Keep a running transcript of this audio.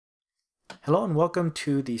Hello and welcome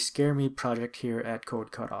to the ScareMe project here at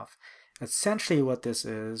Code Cutoff. Essentially what this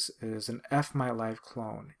is an FMyLife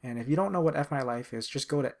clone. And if you don't know what FMyLife is, just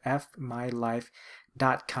go to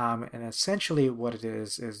FMyLife.com, and essentially what it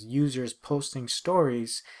is users posting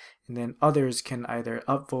stories, and then others can either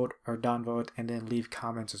upvote or downvote and then leave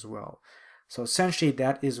comments as well. So essentially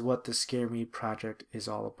that is what the ScareMe project is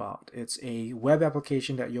all about. It's a web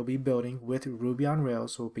application that you'll be building with Ruby on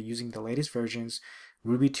Rails. So we'll be using the latest versions,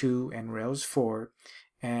 Ruby 2 and Rails 4,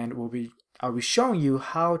 and I'll be showing you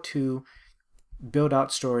how to build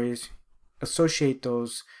out stories, associate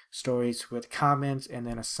those stories with comments, and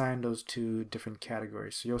then assign those to different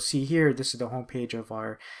categories. So you'll see here, this is the home page of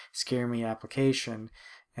our ScareMe application,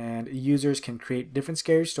 and users can create different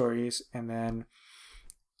scary stories, and then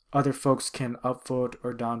other folks can upvote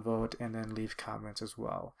or downvote and then leave comments as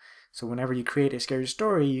well. So whenever you create a scary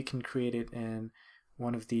story, you can create it in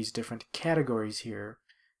one of these different categories here.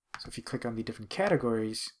 So if you click on the different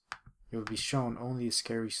categories, you'll be shown only the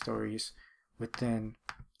scary stories within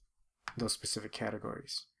those specific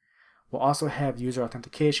categories. We'll also have user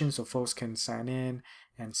authentication, so folks can sign in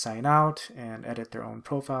and sign out and edit their own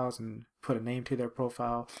profiles and put a name to their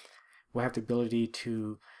profile. We'll have the ability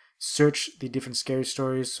to search the different scary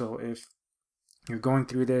stories. So if you're going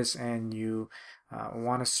through this and you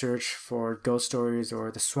want to search for ghost stories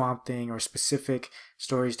or the Swamp Thing or specific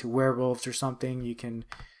stories to werewolves or something, you can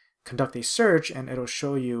conduct a search and it'll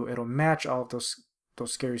show you, it'll match all of those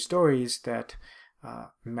scary stories that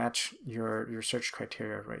match your search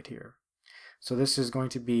criteria right here. So this is going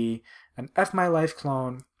to be an FMyLife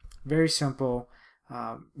clone, very simple,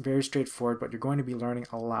 very straightforward, but you're going to be learning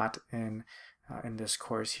a lot in this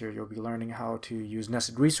course here. You'll be learning how to use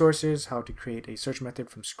nested resources, how to create a search method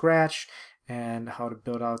from scratch, and how to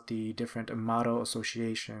build out the different model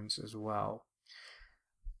associations as well.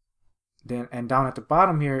 Then, and down at the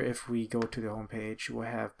bottom here, if we go to the home page, we'll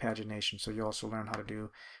have pagination. So you also learn how to do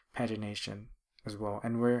pagination as well.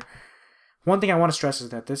 And one thing I want to stress is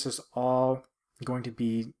that this is all going to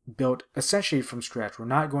be built essentially from scratch. We're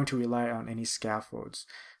not going to rely on any scaffolds.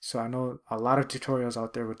 So I know a lot of tutorials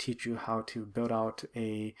out there will teach you how to build out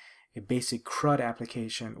a basic CRUD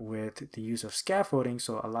application with the use of scaffolding.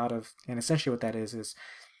 So and essentially what that is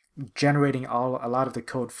generating a lot of the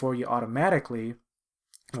code for you automatically.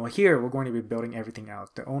 Well, here we're going to be building everything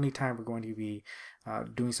out. The only time we're going to be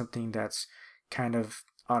doing something that's kind of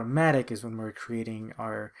automatic is when we're creating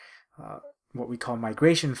our what we call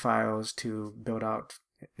migration files to build out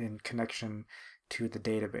in connection to the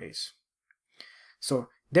database. So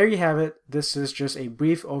there you have it. This is just a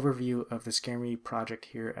brief overview of the ScareMe project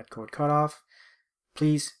here at Code Cutoff.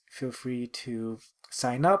 Please feel free to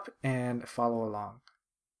sign up and follow along.